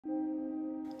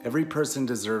Every person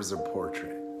deserves a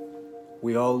portrait.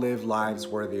 We all live lives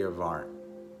worthy of art.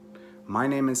 My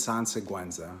name is San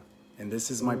Siguenza, and this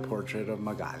is my portrait of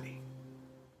Magaly.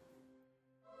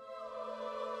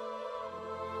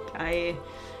 I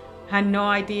had no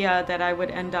idea that I would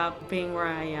end up being where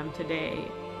I am today.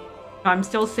 I'm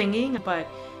still singing, but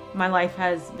my life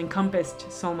has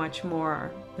encompassed so much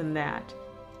more than that.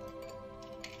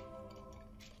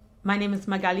 My name is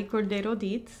Magaly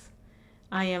Cordero-Dietz.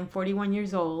 I am 41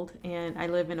 years old and I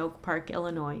live in Oak Park,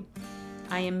 Illinois.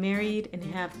 I am married and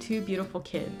have 2 beautiful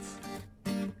kids.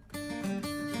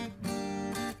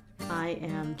 I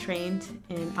am trained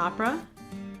in opera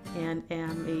and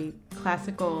am a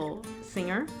classical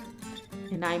singer.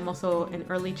 And I'm also an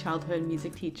early childhood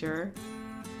music teacher,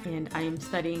 and I am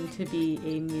studying to be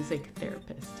a music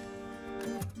therapist.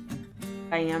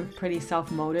 I am pretty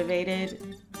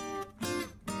self-motivated.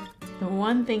 The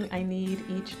one thing I need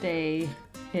each day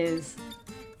is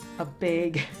a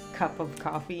big cup of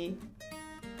coffee.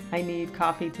 I need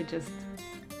coffee to just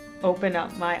open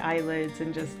up my eyelids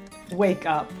and just wake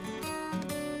up.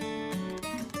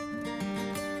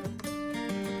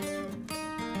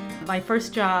 My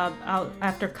first job out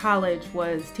after college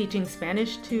was teaching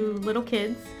Spanish to little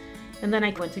kids, and then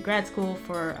I went to grad school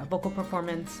for vocal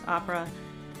performance, opera,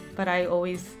 but I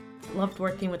always loved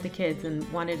working with the kids and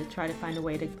wanted to try to find a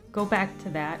way to go back to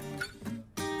that.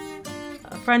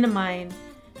 A friend of mine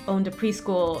owned a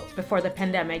preschool before the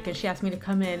pandemic, and she asked me to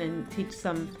come in and teach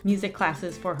some music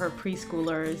classes for her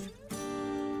preschoolers.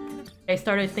 I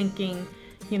started thinking,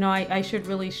 I should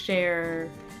really share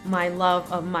my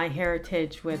love of my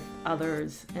heritage with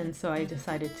others, and so I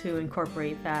decided to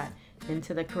incorporate that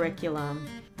into the curriculum.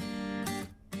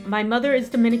 My mother is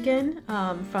Dominican,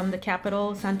 from the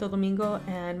capital, Santo Domingo,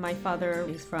 and my father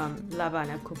is from La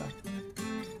Habana, Cuba.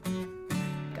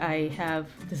 I have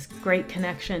this great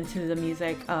connection to the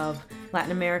music of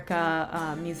Latin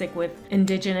America, music with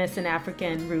indigenous and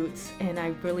African roots, and I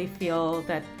really feel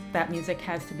that that music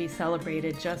has to be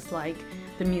celebrated just like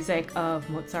the music of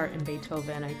Mozart and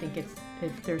Beethoven. I think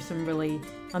there's some really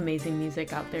amazing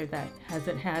music out there that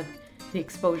hasn't had the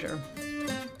exposure.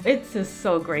 It's just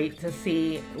so great to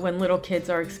see when little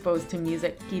kids are exposed to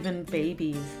music, even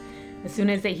babies. As soon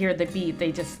as they hear the beat,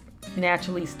 they just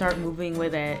naturally start moving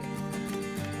with it.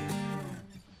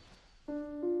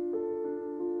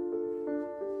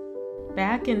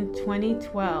 Back in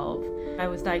 2012, I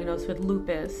was diagnosed with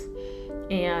lupus,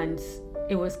 and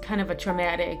it was kind of a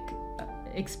traumatic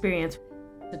experience.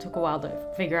 It took a while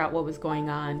to figure out what was going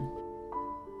on.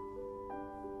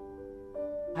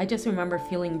 I just remember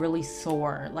feeling really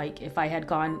sore, like if I had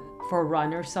gone for a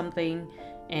run or something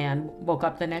and woke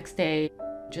up the next day,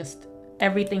 just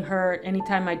everything hurt.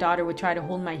 Anytime my daughter would try to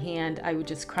hold my hand, I would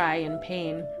just cry in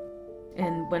pain.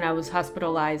 And when I was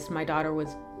hospitalized, my daughter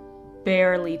was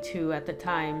barely 2 at the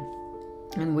time,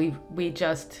 and we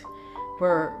just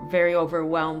were very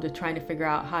overwhelmed with trying to figure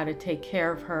out how to take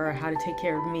care of her, how to take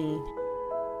care of me.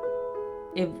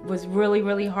 It was really,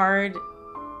 really hard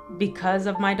because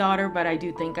of my daughter, but I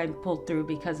do think I pulled through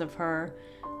because of her.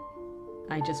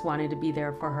 I just wanted to be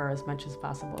there for her as much as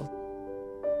possible.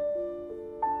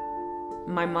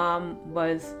 My mom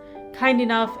was kind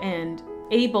enough and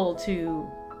able to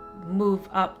move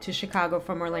up to Chicago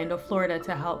from Orlando, Florida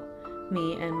to help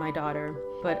me and my daughter.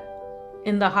 But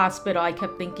in the hospital, I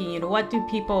kept thinking, what do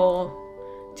people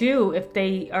do if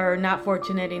they are not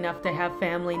fortunate enough to have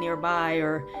family nearby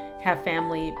or have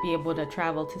family be able to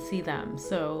travel to see them?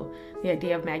 So the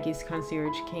idea of Maggie's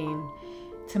Concierge came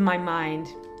to my mind.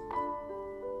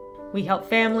 We help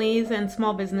families and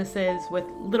small businesses with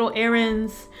little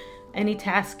errands, any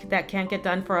task that can't get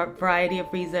done for a variety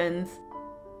of reasons.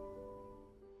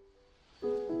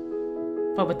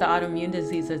 But with the autoimmune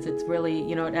diseases, it's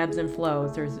really, it ebbs and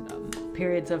flows. There's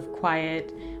periods of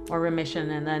quiet or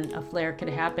remission, and then a flare could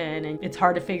happen, and it's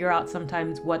hard to figure out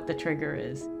sometimes what the trigger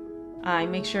is. I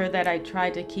make sure that I try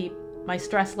to keep my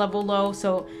stress level low,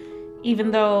 so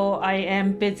even though I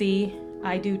am busy,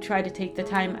 I do try to take the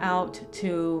time out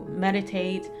to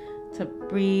meditate, to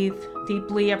breathe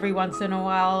deeply every once in a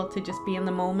while, to just be in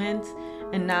the moment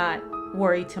and not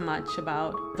worry too much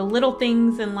about the little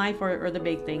things in life or the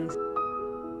big things.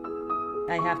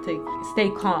 I have to stay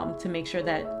calm to make sure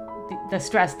that the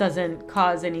stress doesn't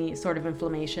cause any sort of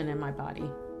inflammation in my body.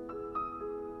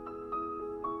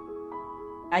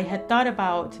 I had thought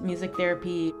about music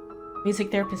therapy.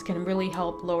 Music therapists can really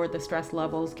help lower the stress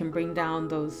levels, can bring down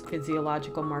those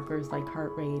physiological markers like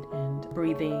heart rate and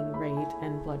breathing rate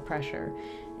and blood pressure.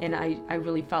 And I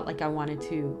really felt like I wanted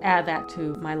to add that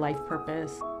to my life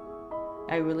purpose.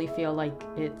 I really feel like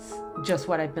it's just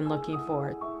what I've been looking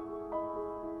for.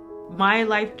 My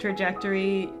life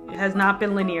trajectory has not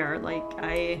been linear. Like,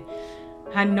 I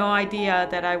had no idea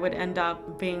that I would end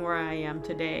up being where I am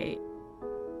today.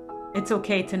 It's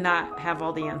okay to not have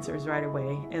all the answers right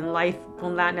away, and life will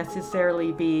not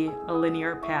necessarily be a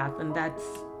linear path, and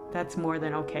that's more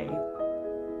than okay.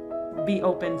 Be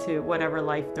open to whatever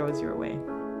life throws your way.